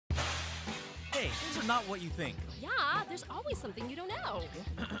Hey, things are not what you think. Yeah, there's always something you don't know.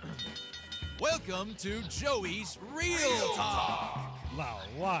 Welcome to Joey's Real Talk. 老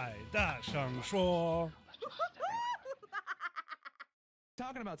外大声说。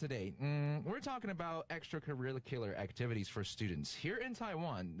 Talking about today, we're talking about extracurricular activities for students. Here in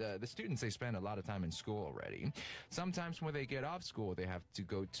Taiwan, the students, they spend a lot of time in school already. Sometimes when they get off school, they have to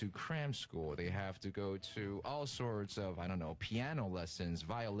go to cram school. They have to go to all sorts of, I don't know, piano lessons,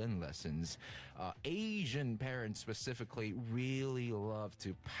 violin lessons. Asian parents specifically really love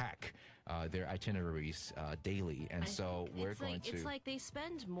to pack their itineraries daily. And so we're going to... It's like they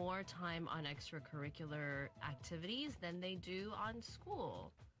spend more time on extracurricular activities than they do on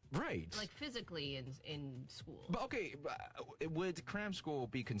school. Right. Like physically in school. But okay, would cram school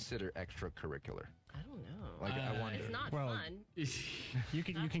be considered extracurricular? I don't know. Like, I wonder. It's not fun. You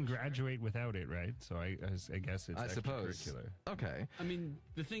can graduate without it, right? So I guess it's I suppose. extracurricular. Okay. I mean,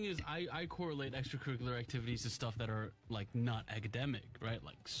 the thing is, I correlate extracurricular activities to stuff that are, like, not academic, right?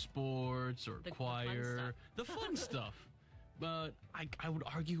 Like sports or choir. The fun stuff. But I would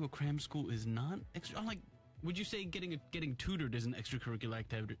argue a cram school is not extra. I'm like, would you say getting tutored is an extracurricular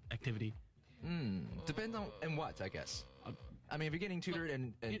activity? Depends on what, I guess. I mean, if you're getting tutored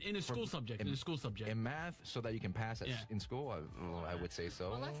in a school subject, in math, so that you can pass it in school, I would say so.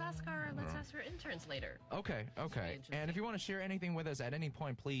 Well, let's ask our interns later. Okay. And if you want to share anything with us at any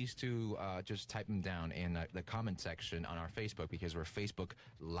point, please to just type them down in the comment section on our Facebook, because we're Facebook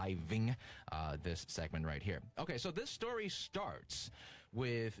living this segment right here. Okay, so this story starts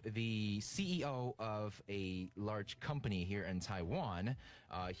with the CEO of a large company here in Taiwan.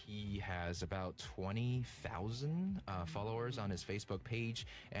 He has about 20,000 followers on his Facebook page,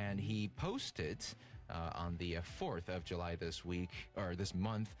 and he posted on the 4th of July this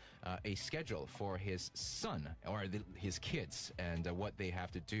month, a schedule for his son or his kids and what they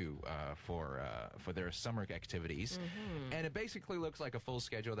have to do for their summer activities. And it basically looks like a full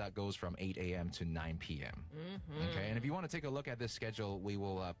schedule that goes from 8 a.m. to 9 p.m. Okay, and if you want to take a look at this schedule, we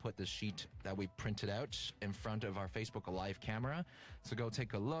will put the sheet that we printed out in front of our Facebook Live camera. So go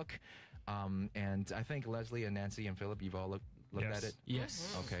take a look. And I think Leslie and Nancy and Philip, you've all looked at it?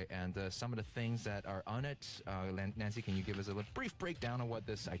 Yes. Okay, and some of the things that are on it, Nancy, can you give us a brief breakdown of what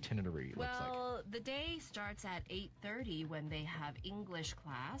this itinerary looks like? Well, the day starts at 8:30 when they have English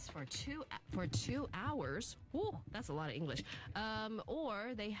class for two hours. Whew, that's a lot of English.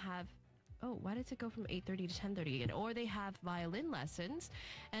 Or they have... Oh, why did it go from 8:30 to 10:30 again? Or they have violin lessons,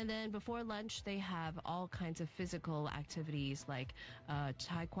 and then before lunch they have all kinds of physical activities like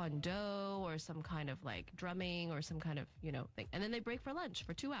taekwondo or some kind of like drumming or some kind of thing. And then they break for lunch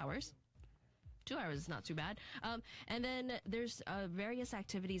for 2 hours. 2 hours is not too bad. And then there's various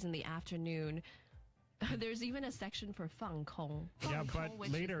activities in the afternoon. There's even a section for 放空. Yeah, but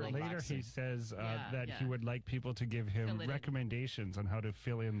later he says that he would like people to give him recommendations on how to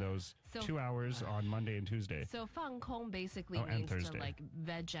fill in those 2 hours on Monday and Tuesday. So 放空 basically means to like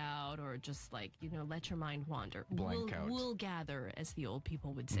veg out or just like, let your mind wander. Blank out. We'll gather, as the old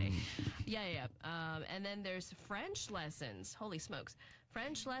people would say. Yeah. And then there's French lessons. Holy smokes.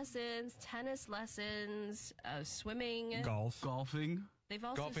 French lessons, tennis lessons, swimming. Golfing. They've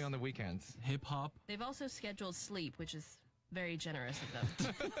also Golfing on the weekends. Hip-hop. They've also scheduled sleep, which is very generous of them.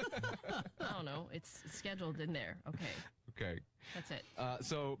 I don't know. It's scheduled in there. Okay. That's it.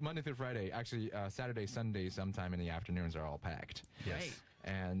 So Monday through Friday, actually Saturday, Sunday, sometime in the afternoons are all packed. Yes. Right.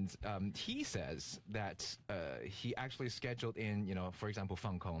 And he says that he actually scheduled in, for example,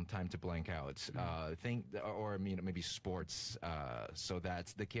 放空, time to blank out, or maybe sports, so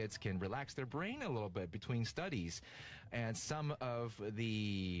that the kids can relax their brain a little bit between studies. And some of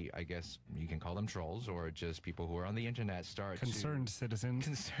the, I guess you can call them trolls or just people who are on the internet concerned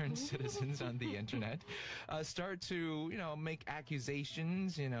citizens on the internet start to, make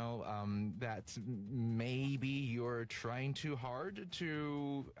accusations, that maybe you're trying too hard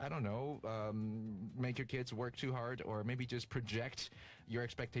to, I don't know, make your kids work too hard, or maybe just project your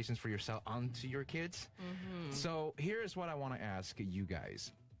expectations for yourself onto your kids. So here's what I want to ask you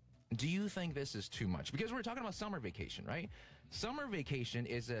guys. Do you think this is too much? Because we're talking about summer vacation, right? Summer vacation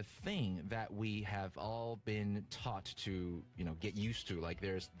is a thing that we have all been taught to, get used to. Like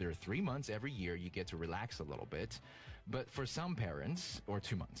there are 3 months every year you get to relax a little bit. But for some parents, or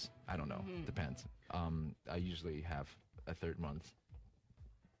 2 months, I don't know, depends. I usually have a third month.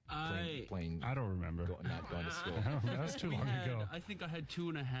 plain I don't remember. Not going to school. That was too long ago. I think I had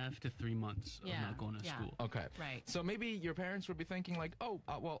 2.5 to 3 months of not going to school. Okay. Right. So maybe your parents would be thinking like, oh,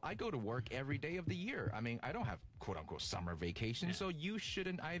 well, I go to work every day of the year. I mean, I don't have quote-unquote summer vacation, so you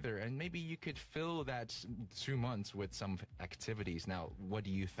shouldn't either. And maybe you could fill that 2 months with some activities. Now, what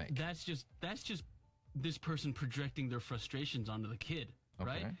do you think? That's just this person projecting their frustrations onto the kid.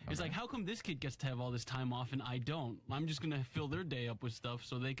 Right? It's like, how come this kid gets to have all this time off and I don't? I'm just going to fill their day up with stuff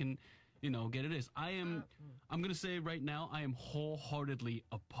so they can, get it. I'm going to say right now, I am wholeheartedly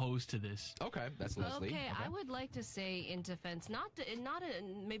opposed to this. Okay, that's Leslie. Okay, I would like to say in defense,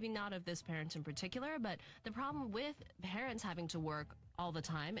 maybe not of this parent in particular, but the problem with parents having to work all the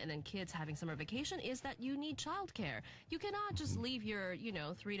time and then kids having summer vacation is that you need childcare. You cannot just leave your,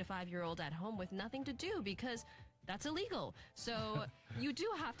 3 to 5 year old at home with nothing to do because that's illegal. So you do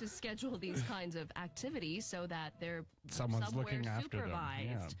have to schedule these kinds of activities so that they're Someone's looking after them.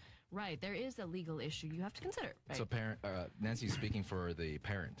 supervised. Right, there is a legal issue you have to consider. Right? So Nancy's speaking for the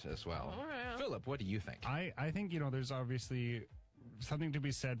parent as well. Philip, what do you think? I think, there's obviously something to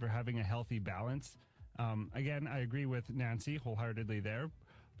be said for having a healthy balance. Again, I agree with Nancy wholeheartedly there.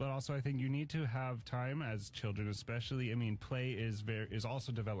 But also, I think you need to have time as children, especially. I mean, play is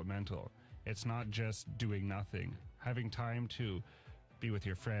also developmental. It's not just doing nothing. Having time to be with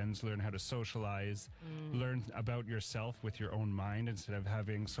your friends, learn how to socialize, learn about yourself with your own mind instead of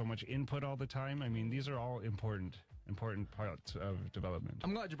having so much input all the time. I mean, these are all important parts of development.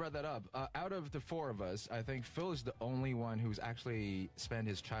 I'm glad you brought that up. Out of the four of us, I think Phil is the only one who's actually spent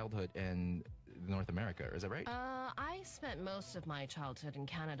his childhood in North America. Is that right? I spent most of my childhood in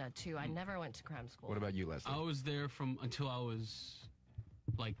Canada, too. I never went to cram school. What about you, Leslie? I was there until I was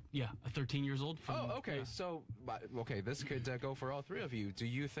 13 years old. Okay. Yeah. So, this could go for all three of you. Do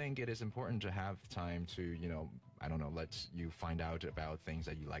you think it is important to have time to, let you find out about things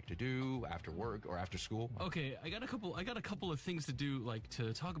that you like to do after work or after school? Okay, I got a couple of things to do,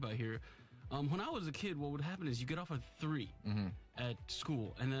 to talk about here. When I was a kid, what would happen is you get off at 3 at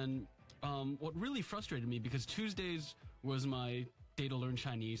school, and then what really frustrated me, because Tuesdays was my day to learn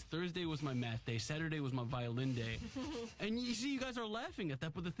Chinese, Thursday was my math day, Saturday was my violin day. And you see, you guys are laughing at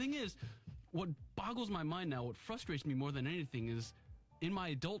that, but the thing is, what boggles my mind now, what frustrates me more than anything is, in my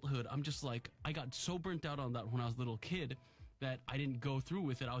adulthood, I'm just like, I got so burnt out on that when I was a little kid that I didn't go through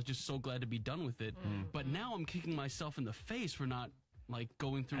with it. I was just so glad to be done with it. But now I'm kicking myself in the face for not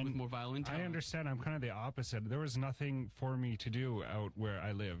going through with more violin time. I understand. I'm kind of the opposite. There was nothing for me to do out where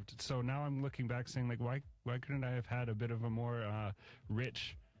I lived. So now I'm looking back saying, why couldn't I have had a bit of a more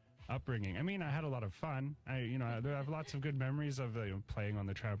rich upbringing? I mean, I had a lot of fun. I have lots of good memories of playing on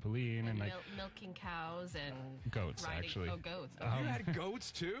the trampoline and milking cows and goats, riding, actually. Oh, goats. You had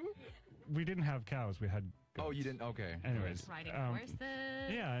goats too? We didn't have cows. We had goats. Oh, you didn't? Okay. Anyways. Riding horses.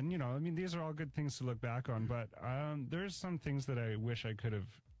 Yeah, and, these are all good things to look back on, but there's some things that I wish I could have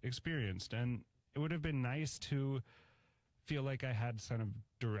experienced, and it would have been nice to feel like I had some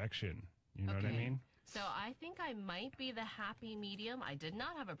direction. You know what I mean? So I think I might be the happy medium. I did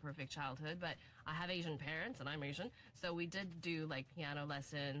not have a perfect childhood, but I have Asian parents, and I'm Asian. So we did do, piano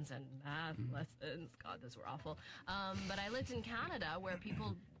lessons and math lessons. God, those were awful. But I lived in Canada where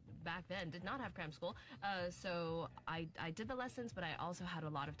people back then did not have cram school. So I did the lessons, but I also had a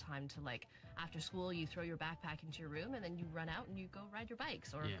lot of time to, after school, you throw your backpack into your room, and then you run out and you go ride your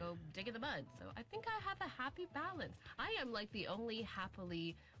bikes or go dig in the mud. So I think I have a happy balance. I am, the only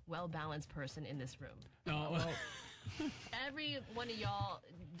happily well-balanced person in this room. Oh, well. Every one of y'all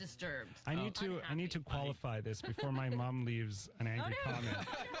disturbed. I need to qualify this before my mom leaves an angry comment.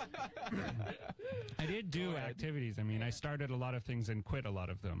 I did do activities. I mean, I started a lot of things and quit a lot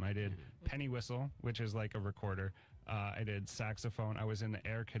of them. I did penny whistle, which is like a recorder. I did saxophone. I was in the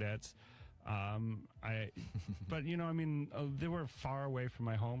Air Cadets. But they were far away from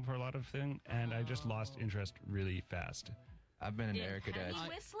my home for a lot of things, and I just lost interest really fast. I've been an Air Cadet. Penny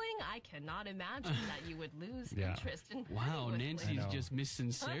whistling? I cannot imagine that you would lose interest in penny Wow, whistling. Nancy's just Miss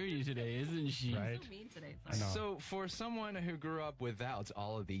Sincerity today, isn't she? Right? So mean today. So for someone who grew up without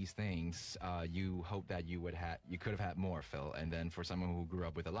all of these things, you hope that you could have had more, Phil. And then for someone who grew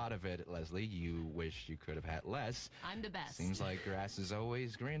up with a lot of it, Leslie, you wish you could have had less. I'm the best. Seems like grass is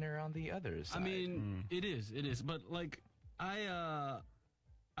always greener on the other side. I mean, it is. But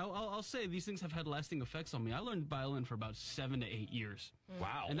I'll say these things have had lasting effects on me. I learned violin for about 7 to 8 years.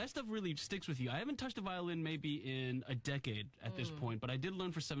 Wow. And that stuff really sticks with you. I haven't touched a violin maybe in a decade at this point, but I did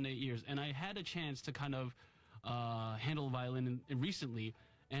learn for 7 to 8 years. And I had a chance to kind of handle a violin recently,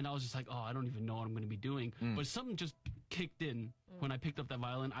 and I was just like, I don't even know what I'm going to be doing. But something just kicked in when I picked up that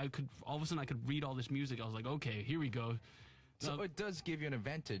violin. All of a sudden I could read all this music. I was like, okay, here we go. So it does give you an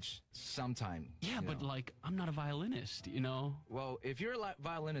advantage sometime. Yeah, but like, I'm not a violinist, you know? Well, if you're a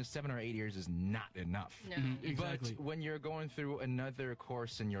violinist, 7 or 8 years is not enough. No. Exactly. But when you're going through another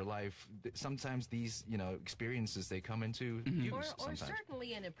course in your life, sometimes these, experiences, they come into use Or sometimes.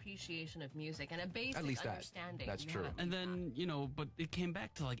 certainly an appreciation of music and a basic At least understanding. that's true. And then, but it came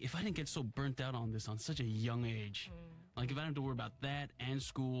back to like, if I didn't get so burnt out on this on such a young age, like if I didn't have to worry about that and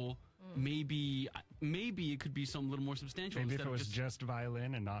school, maybe it could be something a little more substantial. Maybe if instead it of was just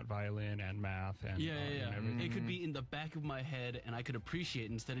violin and not violin and math and Yeah. and everything. It could be in the back of my head, and I could appreciate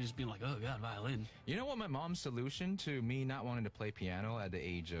it instead of just being like, oh god, violin. You know what my mom's solution to me not wanting to play piano at the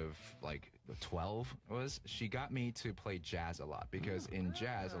age of like 12 was? She got me to play jazz a lot, because in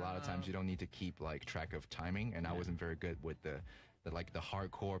jazz a lot of times you don't need to keep like track of timing, and I wasn't very good with the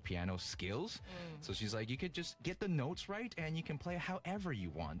hardcore piano skills. So she's like, you could just get the notes right and you can play however you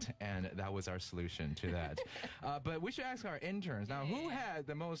want. And that was our solution to that. But we should ask our interns now, who had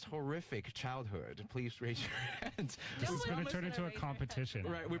the most horrific childhood? Please raise your hands. This is going to turn into a competition.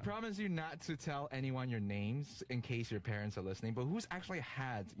 Right, we promise you not to tell anyone your names in case your parents are listening, but who's actually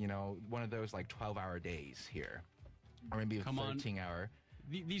had, one of those like 12-hour days here? Or maybe a 13-hour.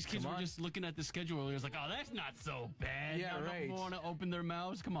 These kids were just looking at the schedule. It was like, oh, that's not so bad. Yeah, right. Don't want to open their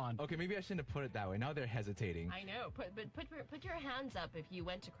mouths. Come on. Okay, maybe I shouldn't have put it that way. Now they're hesitating. I know. Put your hands up if you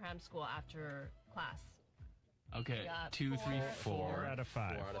went to cram school after class. Okay, Yeah, 2, 3, 4. 4 out of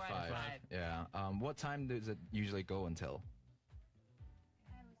 5. 4 out of 4 out of 5. 5. Yeah. What time does it usually go until?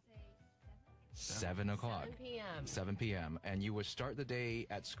 I would say 7. 7 o'clock. 7 p.m. 7 p.m. And you would start the day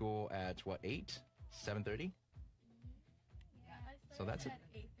at school at what, 8? 7:30? Yeah, I So that's started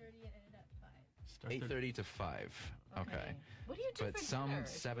at 8:30 and ended at 5. 8:30 to 5. Okay. What do you do But for some dinner?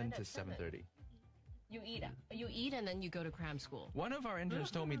 7 to 7. 7:30. You eat and then you go to cram school. One of our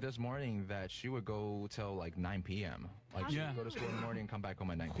interns told me this morning that she would go till like 9 p.m. Like she Yeah. would go to school in the morning and come back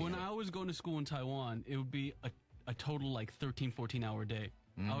home at 9 When p.m. I was going to school in Taiwan, it would be a total like 13, 14-hour day.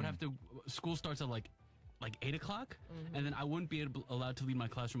 I would have to, school starts at like 8 o'clock, and then I wouldn't be allowed to leave my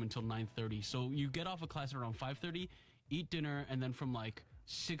classroom until 9:30. So you get off of class at around 5:30, eat dinner, and then from like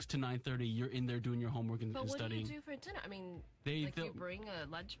 6 to 9:30, you're in there doing your homework and But what studying. do you do for dinner? I mean, They'll- you bring a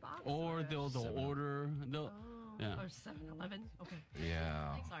lunchbox? Or they'll order. Yeah. Or 7-Eleven? Okay.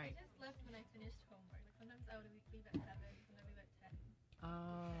 Yeah. Sorry. I just left when I finished homework. Like sometimes I would leave at 7, sometimes leave at 10.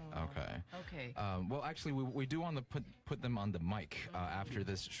 Oh. Okay. Okay. Well, actually, we do want to put them on the mic after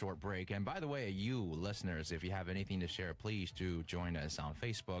this short break. And by the way, you listeners, if you have anything to share, please do join us on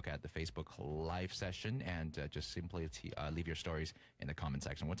Facebook at the Facebook Live session, and just simply leave your stories in the comment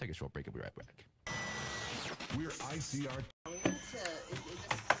section. We'll take a short break and we'll be right back. We're ICRT. This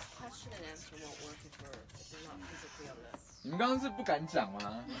question and answer won't work if we're not physically on the. 你们刚刚是不敢讲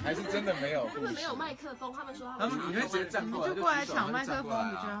吗？还是真的没有？他们没有麦克风，他们说他们你可以直接站过来，就过来抢麦克风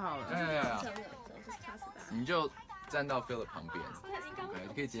不就好了？对，你就站到 Philip 旁边，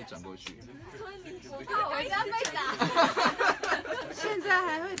你可以直接转过去。我怕我要被打。现在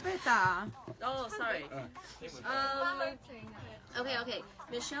还会被打？ Oh, sorry. Okay. Okay.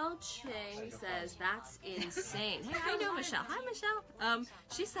 Michelle Chang says that's insane. Hey, I know Michelle. Hi, Michelle.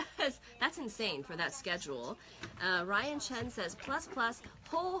 She says that's insane for that schedule. Ryan Chen says plus,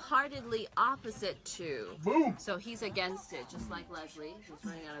 wholeheartedly opposite to. Boom. So he's against it, just like Leslie, who's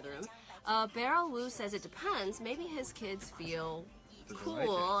running out of the room. Beryl Wu says it depends. Maybe his kids feel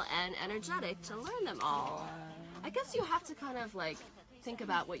cool and energetic to learn them all. I guess you have to kind of like think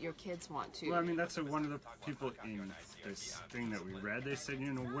about what your kids want to. Well, I mean, that's one of the people in this thing that we read. They said,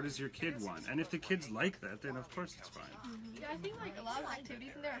 what does your kid want? And if the kids like that, then of course it's fine. Yeah, I think like a lot of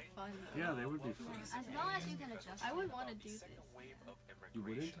activities in there are fun. Yeah, they would be fun. As long as you can adjust. I would want to do this. You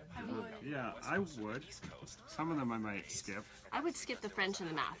wouldn't? I would. Yeah, I would. Some of them I might skip. I would skip the French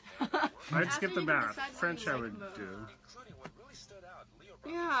and the math. I'd skip the you can math. decide what French you I like would most. do.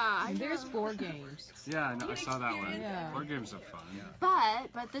 Yeah, There's board games. Yeah, I saw that one. Yeah. Board games are fun.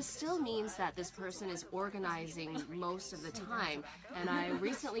 but this still means that this person is organizing most of the time. And I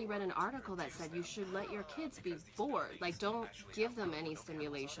recently read an article that said you should let your kids be bored. Like, don't give them any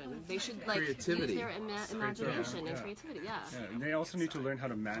stimulation. They should like Creativity. use their imagination and creativity. Yeah. Yeah, and they also need to learn how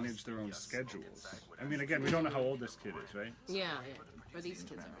to manage their own schedules. I mean, again, we don't know how old this kid is, right? Yeah. Or these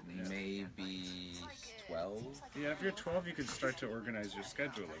kids are. Maybe 12. Yeah, if you're 12, you could start to organize your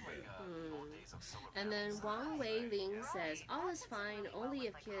schedule a bit. And then Wang Wei Ling says, all is fine, only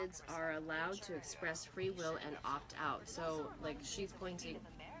if kids are allowed to express free will and opt out. So, like, she's pointing.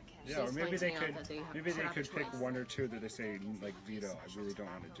 Yeah, or she's maybe they pointing out could that they have maybe they have could pick choice. one or two that they say like veto. I really don't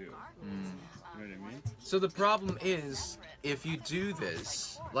want to do. You know what I mean? So the problem is, if you do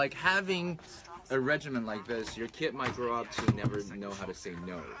this, like having a regimen like this, your kid might grow up to never know how to say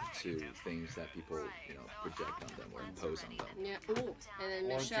no to things that people, project on them or impose on them. Yeah. Ooh. And then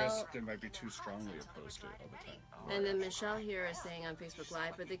Or Michelle. just they might be too strongly opposed to it all the time. And then Michelle here is saying on Facebook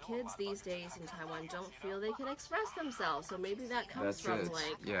Live, but the kids these days in Taiwan don't feel they can express themselves. So maybe that comes That's from it.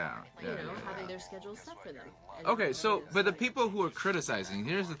 having their schedule set for them. And Okay, so, but the people who are criticizing,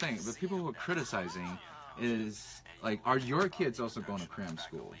 here's the thing, the people who are criticizing is, like, are your kids also going to cram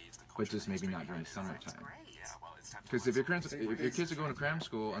school, but just maybe not during summertime? Because if your kids are going to cram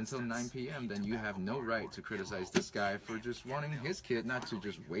school until 9 p.m., then you have no right to criticize this guy for just wanting his kid not to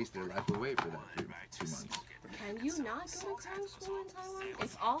just waste their life away for that 2 months. Can you not go to cram school in Taiwan?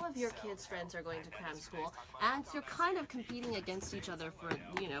 If all of your kids' friends are going to cram school, and you're kind of competing against each other for,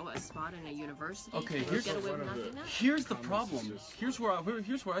 a spot in a university, Okay, can you get away with not doing that? Here's the problem. Here's where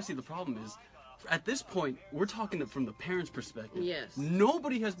I see the problem is. At this point, we're talking from the parents' perspective. Yes.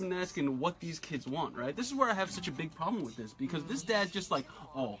 Nobody has been asking what these kids want, right? This is where I have such a big problem with this, because this dad's just like,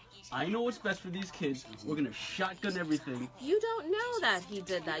 oh, I know what's best for these kids. We're going to shotgun everything. You don't know that he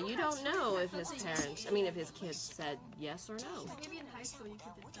did that. You don't know if his kids said yes or no. Maybe in high school you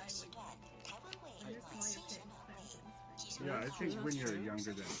could decide what you want. Yeah, I think when you're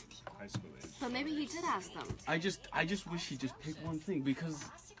younger than high school age. But maybe he did ask them. I just wish he just picked one thing, because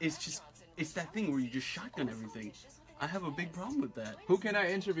it's that thing where you just shotgun everything. I have a big problem with that. Who can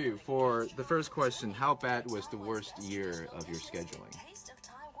I interview for the first question? How bad was the worst year of your scheduling?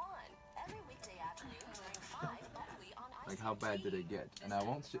 Like, how bad did it get? And I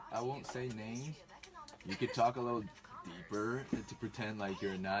won't say names. You could talk a little deeper to pretend like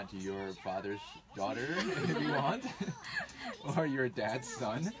you're not your father's daughter if you want, or your dad's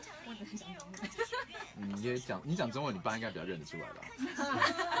son. 你讲中文，你爸应该比较认得出来吧？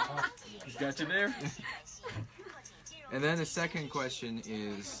 He's got you there. And then the second question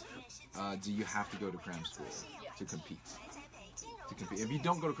is, do you have to go to cram school to compete? If you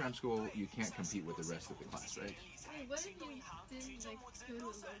don't go to cram school, you can't compete with the rest of the class, right? Wait, what if you didn't go to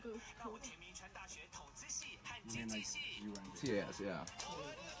logo school? You mean like you went to Yes, yeah. Oh,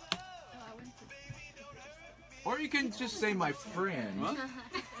 I went to. Or you can just say my friend.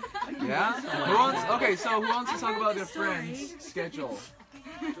 Yeah? Okay, so who wants to talk about their friend's schedule?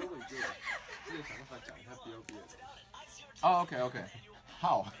 Oh, okay.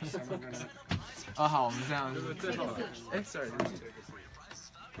 How? 好，我们这样。sorry. I'm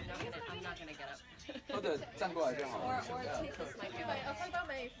not gonna get up. 或者站过来就好了。 Or take this mic Okay, I'll talk about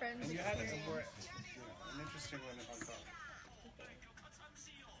my friends. You had an interesting one about that.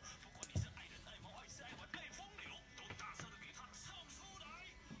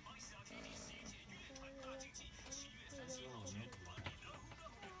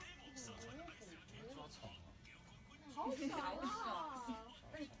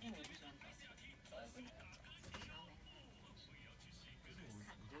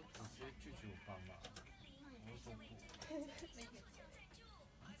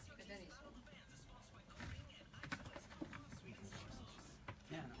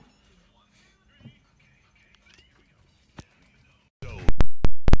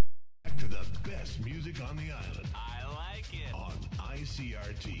 Back to the best music on the island. I like it. On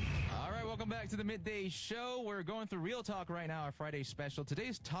ICRT. All right, welcome back to the Midday Show. We're going through Real Talk right now, our Friday special.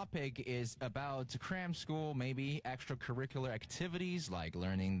 Today's topic is about cram school, maybe extracurricular activities like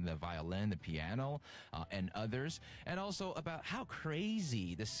learning the violin, the piano, and others. And also about how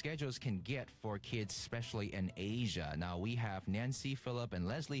crazy the schedules can get for kids, especially in Asia. Now, we have Nancy, Philip, and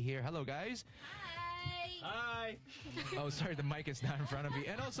Leslie here. Hello, guys. Hi. Oh, sorry, the mic is not in front of me.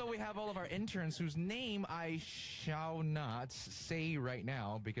 And also, we have all of our interns whose name I shall not say right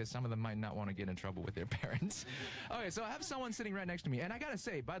now because some of them might not want to get in trouble with their parents. Okay, so I have someone sitting right next to me. And I got to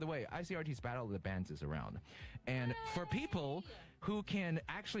say, by the way, ICRT's Battle of the Bands is around. And for people who can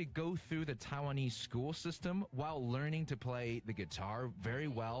actually go through the Taiwanese school system while learning to play the guitar very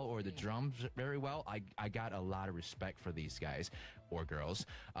well or the drums very well, I got a lot of respect for these guys or girls.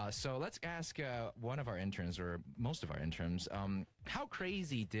 So let's ask one of our interns, or most of our interns, how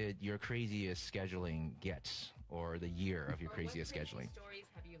crazy did your craziest scheduling get, or the year of your craziest scheduling? Stories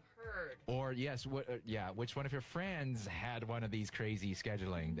have you heard? Or yes, which one of your friends had one of these crazy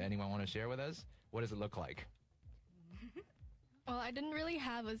scheduling? Anyone want to share with us? What does it look like? Well, I didn't really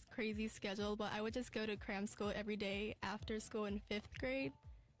have a crazy schedule, but I would just go to cram school every day after school in 5th grade.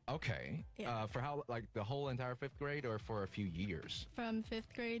 Okay. Yeah. For how, like the whole entire 5th grade or for a few years? From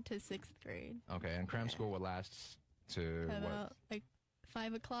 5th grade to 6th grade. Okay, and cram school would last to About what? like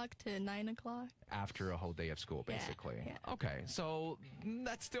 5 o'clock to 9 o'clock. After a whole day of school, Yeah, basically. yeah. Okay, so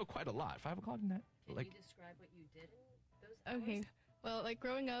that's still quite a lot. 5 o'clock? Can Like, you describe what you did in those hours? Okay. Well, like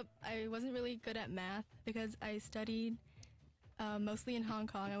growing up, I wasn't really good at math because I studied mostly in Hong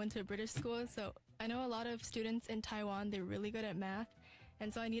Kong. I went to a British school, so I know a lot of students in Taiwan, they're really good at math.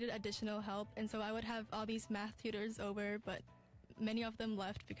 And so I needed additional help. And so I would have all these math tutors over, but many of them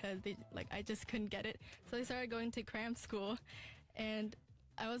left because I just couldn't get it. So I started going to cram school, and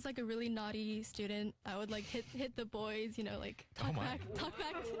I was like a really naughty student. I would like hit the boys, talk back.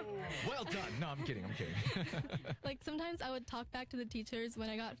 Well done. No, I'm kidding. Like sometimes I would talk back to the teachers when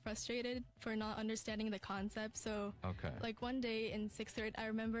I got frustrated for not understanding the concept. So like one day in 6th grade, I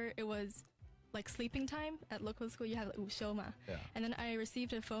remember it was like sleeping time at local school. You have like 午休嘛. Yeah. And then I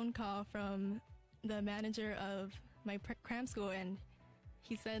received a phone call from the manager of my cram school, and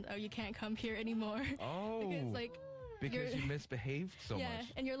he said, "Oh, you can't come here anymore." Oh. Because you misbehaved so much. Yeah,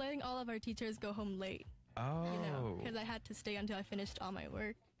 and you're letting all of our teachers go home late. Oh. Because I had to stay until I finished all my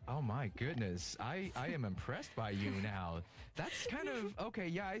work. Oh my goodness. I am impressed by you now. That's kind of, okay,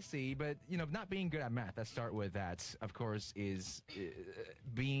 yeah, I see. But, not being good at math, let's start with that, of course, is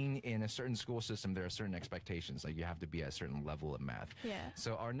being in a certain school system, there are certain expectations. Like you have to be at a certain level of math. Yeah.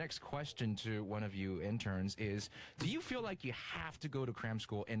 So our next question to one of you interns is, do you feel like you have to go to cram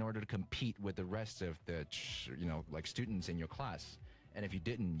school in order to compete with the rest of the, like students in your class? And if you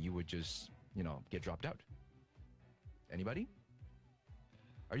didn't, you would just, get dropped out. Anybody?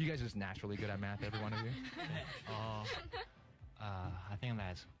 Are you guys just naturally good at math, every one of you? I think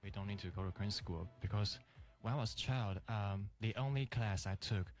that we don't need to go to cram school because when I was a child, the only class I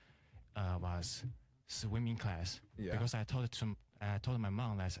took was swimming class. Yeah. Because I told my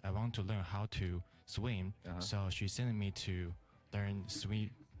mom that I want to learn how to swim, so she sent me to learn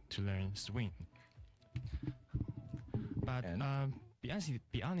swim. But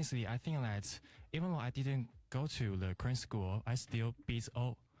be honestly, I think that even though I didn't go to the cram school, I still beat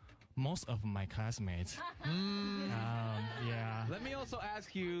most of my classmates. Yeah. Let me also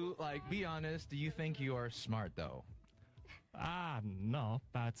ask you, be honest, do you think you are smart, though? No,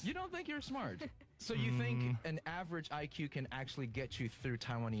 but... You don't think you're smart? So you think an average IQ can actually get you through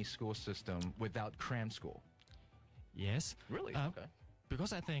Taiwanese school system without cram school? Yes. Really? Okay.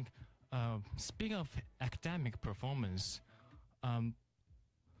 Because I think, speaking of academic performance,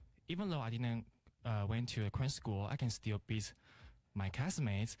 even though I didn't went to a cram school, I can still beat my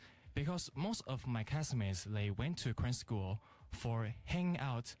classmates because most of my classmates, they went to cram school for hanging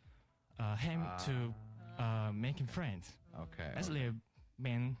out, making friends. Okay. That's their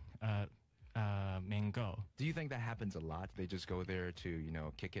main goal. Do you think that happens a lot? They just go there to,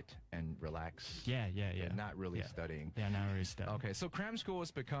 kick it and relax? Yeah. They're not really studying. They're not really studying. Okay, so cram school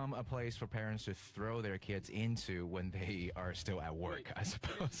has become a place for parents to throw their kids into when they are still at work, I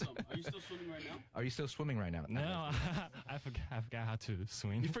suppose. Are you still swimming right now? Are you still swimming right now? No, I forgot how to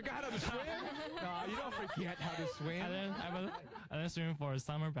swim. You forgot how to swim? No, you don't forget how to swim. I learned swimming for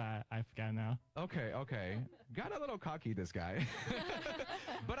summer, but I forgot now. Okay. Got a little cocky, this guy.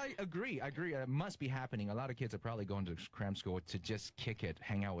 But I agree. It must be happening. A lot of kids are probably going to cram school to just kick it,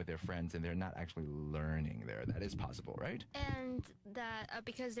 hang out with their friends, and they're not actually learning there. That is possible, right? And that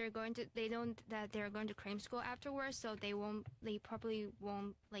because they're going to cram school afterwards, so they probably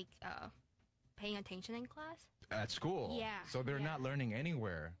won't paying attention in class. At school? Yeah. So they're not learning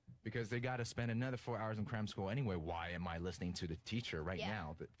anywhere because they got to spend another 4 hours in cram school anyway. Why am I listening to the teacher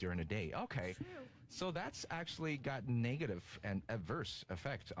now during the day? Okay. True. So that's actually got negative and adverse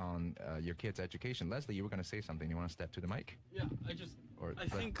effect on your kid's education. Leslie, you were going to say something. You want to step to the mic? Yeah, I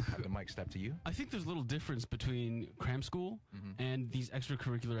think have the mic step to you. I think there's a little difference between cram school and these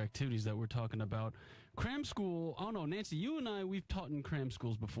extracurricular activities that we're talking about. Cram school, I don't know, Nancy, you and I, we've taught in cram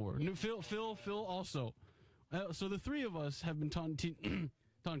schools before. Phil also. So the three of us have been taught in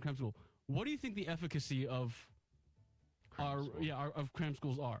cram school. What do you think the efficacy of of cram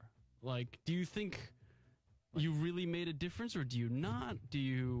schools are? Like, do you think you really made a difference, or do you not? Do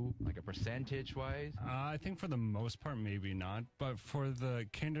you... Like a percentage-wise? I think for the most part, maybe not. But for the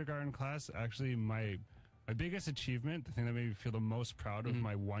kindergarten class, actually, my biggest achievement, the thing that made me feel the most proud of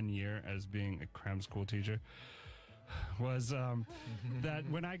my 1 year as being a cram school teacher, was that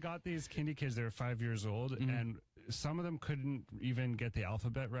when I got these kindy kids, they were 5 years old, and some of them couldn't even get the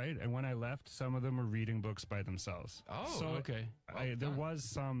alphabet right. And when I left, some of them were reading books by themselves. Oh, so okay. There was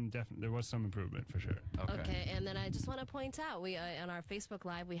some improvement for sure. Okay, and then I just want to point out, we on our Facebook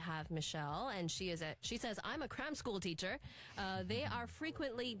Live we have Michelle, and she says, I'm a cram school teacher. They are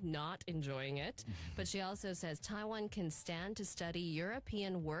frequently not enjoying it, but she also says Taiwan can stand to study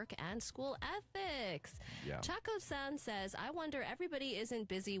European work and school ethics. Yeah. Chaco-san says, I wonder everybody isn't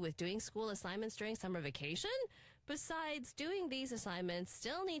busy with doing school assignments during summer vacation? Besides doing these assignments,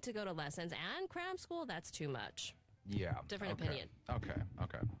 still need to go to lessons and cram school? That's too much. Yeah. Different okay. opinion.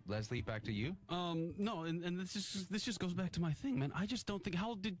 Okay. Leslie, back to you. No, and this just goes back to my thing, man. I just don't think.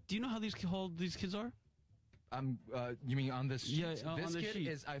 Do you know how old these kids are? You mean on this sheet? Yeah, this on the kid sheet.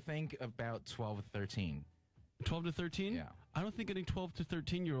 is, I think, about 12 or 13. 12 to 13? Yeah. I don't think any 12 to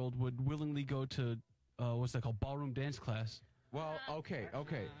 13-year-old would willingly go to, what's that called, ballroom dance class. Well, okay.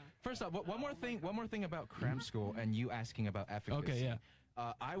 First off, one more thing about cram school and you asking about efficacy. Okay, yeah.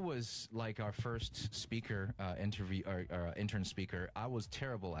 I was like our first speaker, intern speaker. I was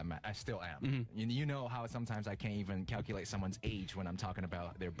terrible at math. I still am. You know how sometimes I can't even calculate someone's age when I'm talking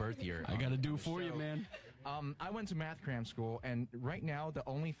about their birth year. I got to do it for you, man. I went to math cram school, and right now the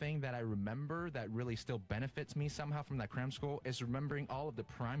only thing that I remember that really still benefits me somehow from that cram school is remembering all of the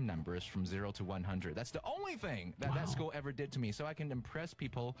prime numbers from 0 to 100. That's the only thing that that school ever did to me, so I can impress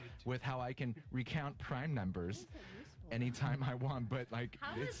people with how I can recount prime numbers anytime I want. But like,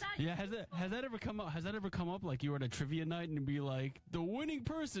 has that ever come up? Has that ever come up? Like you were at a trivia night and be like, the winning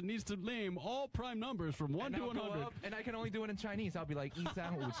person needs to name all prime numbers from 1 to 100. And I can only do it in Chinese. I'll be like 1, 3,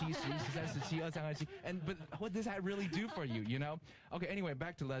 5, 6, 7, 8, 9, 10, 11, 12, but what does that really do for you? You know? Okay. Anyway,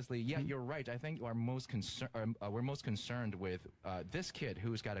 back to Leslie. Yeah, you're right. I think we're most concerned with this kid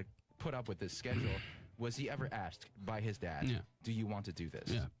who's got to put up with this schedule. Was he ever asked by his dad, do you want to do this?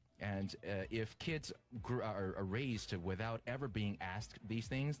 Yeah. And if kids are raised without ever being asked these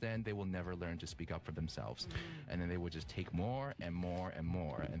things, then they will never learn to speak up for themselves. And then they will just take more and more and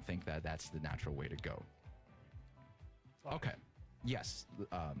more and think that that's the natural way to go. Okay. Yes,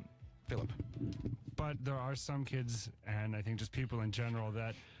 Philip. But there are some kids, and I think just people in general,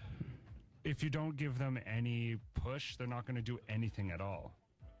 that if you don't give them any push, they're not going to do anything at all.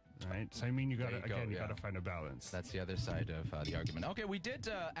 Right, so I mean, you gotta find a balance. That's the other side of the argument. Okay, we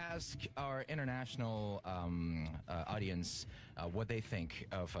did ask our international audience what they think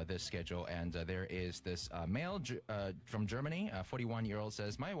of this schedule, and there is this male from Germany, 41-year-old,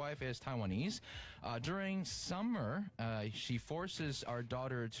 says, my wife is Taiwanese. During summer, she forces our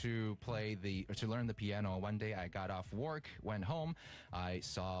daughter to learn the piano. One day, I got off work, went home, I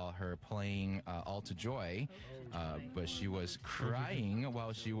saw her playing All to Joy, but she was crying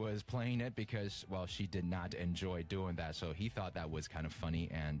while she was playing it because, well, she did not enjoy doing that. So he thought that was kind of funny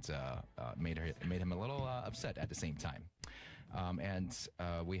and made him a little upset at the same time. And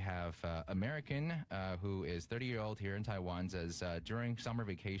we have American who is 30-year-old here in Taiwan, says during summer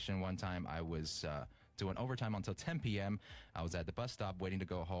vacation one time I was doing overtime until 10 p.m. I was at the bus stop waiting to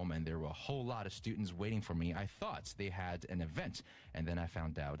go home, and there were a whole lot of students waiting for me. I thought they had an event, and then I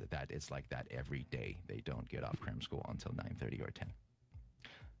found out that it's like that every day. They don't get off cram school until 9:30 or 10.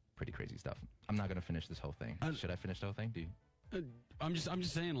 Pretty crazy stuff. I'm not going to finish this whole thing. Should I finish the whole thing? Do you? I'm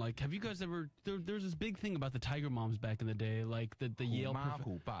just saying, like, have you guys ever? There's this big thing about the Tiger Moms back in the day, like the Yale.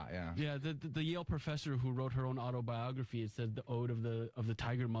 The Yale professor who wrote her own autobiography. It said the ode of the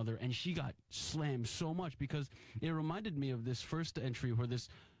Tiger Mother, and she got slammed so much because it reminded me of this first entry where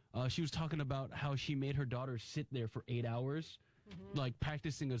she was talking about how she made her daughter sit there for 8 hours, like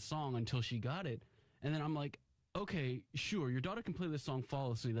practicing a song until she got it, and then I'm like, okay, sure, your daughter can play this song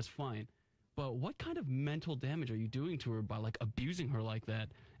flawlessly, that's fine. But what kind of mental damage are you doing to her by like abusing her like that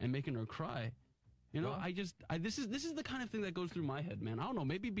and making her cry? You know, this is the kind of thing that goes through my head, man. I don't know,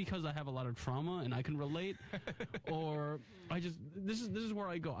 maybe because I have a lot of trauma and I can relate, or this is where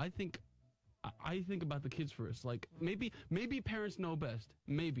I go. I think about the kids first. Like maybe parents know best,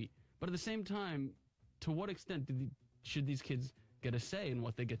 maybe, but at the same time, to what extent should these kids get a say in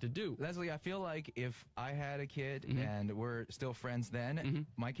what they get to do? Leslie, I feel like if I had a kid and we're still friends then,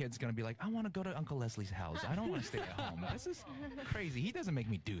 my kid's going to be like, I want to go to Uncle Leslie's house. I don't want to stay at home. This is crazy. He doesn't make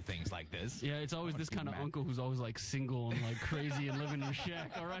me do things like this. Yeah, it's always this kind of uncle who's always like single and like crazy and living in a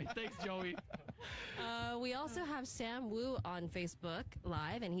shack. All right, thanks, Joey. We also have Sam Wu on Facebook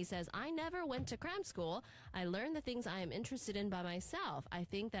Live, and he says, I never went to cram school. I learned the things I am interested in by myself. I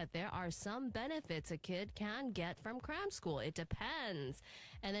think that there are some benefits a kid can get from cram school. It depends.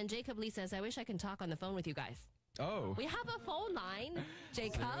 And then Jacob Lee says, I wish I can talk on the phone with you guys. Oh. We have a phone line,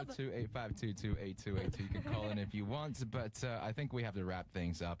 Jacob. 285228282. You can call in if you want, but I think we have to wrap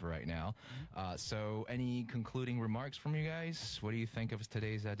things up right now. So any concluding remarks from you guys? What do you think of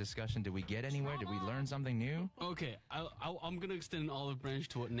today's discussion? Did we get anywhere? Did we learn something new? Okay, I'm going to extend an olive branch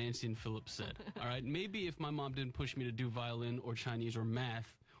to what Nancy and Philip said. All right, maybe if my mom didn't push me to do violin or Chinese or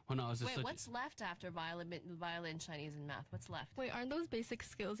math when I was what's left after violin, Chinese, and math? What's left? Wait, aren't those basic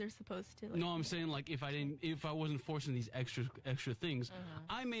skills you're supposed to? Like, no, I'm saying like if I wasn't forcing these extra things,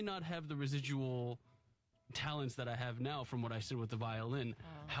 I may not have the residual talents that I have now from what I said with the violin.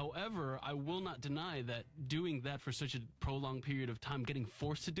 However, I will not deny that doing that for such a prolonged period of time, getting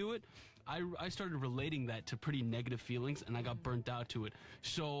forced to do it, I started relating that to pretty negative feelings, and I got burnt out to it.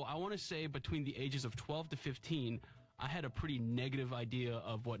 So I want to say between the ages of 12 to 15, I had a pretty negative idea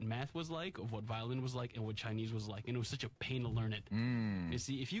of what math was like, of what violin was like, and what Chinese was like. And it was such a pain to learn it. You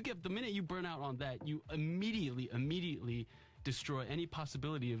see, if you the minute you burn out on that, you immediately destroy any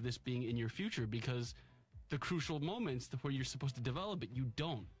possibility of this being in your future, because the crucial moments where you're supposed to develop it, you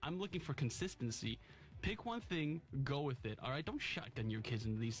don't. I'm looking for consistency. Pick one thing, go with it. All right, don't shotgun your kids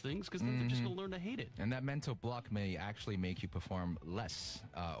into these things, because then they're just going to learn to hate it. And that mental block may actually make you perform less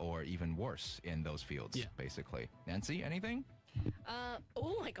or even worse in those fields, basically. Nancy, anything?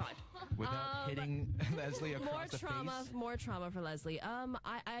 Oh my God. Without hitting Leslie across the face? More trauma for Leslie.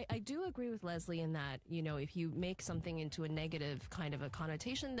 I do agree with Leslie in that, you know, if you make something into a negative kind of a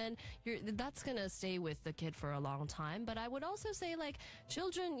connotation, then that's going to stay with the kid for a long time. But I would also say, like,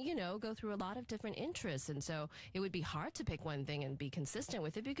 children, you know, go through a lot of different interests. And so it would be hard to pick one thing and be consistent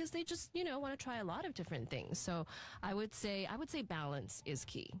with it, because they just, you know, want to try a lot of different things. So I would say balance is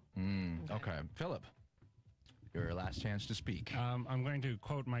key. Okay. Philip, your last chance to speak. I'm going to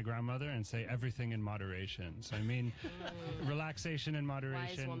quote my grandmother and say everything in moderation. So I mean, relaxation in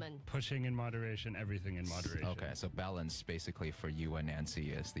moderation, wise woman. Pushing in moderation, everything in moderation. Okay, so balance basically for you and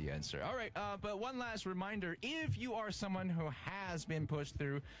Nancy is the answer. All right, but one last reminder, if you are someone who has been pushed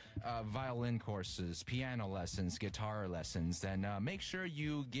through violin courses, piano lessons, guitar lessons, then make sure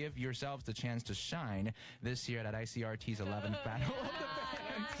you give yourselves the chance to shine this year at ICRT's 11th Battle of the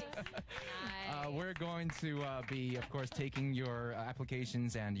Bands. We're going to be, of course, taking your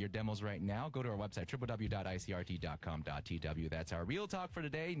applications and your demos right now. Go to our website, www.icrt.com.tw. That's our Real Talk for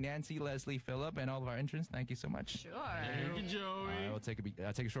today. Nancy, Leslie, Philip, and all of our interns, thank you so much. Sure. Thank you, Joey. We'll take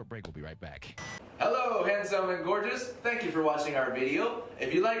a short break. We'll be right back. Hello, handsome and gorgeous. Thank you for watching our video.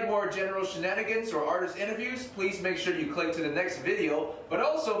 If you like more general shenanigans or artist interviews, please make sure you click to the next video, but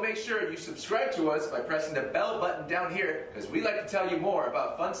also make sure you subscribe to us by pressing the bell button down here, because we like to tell you more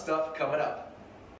about fun stuff coming up.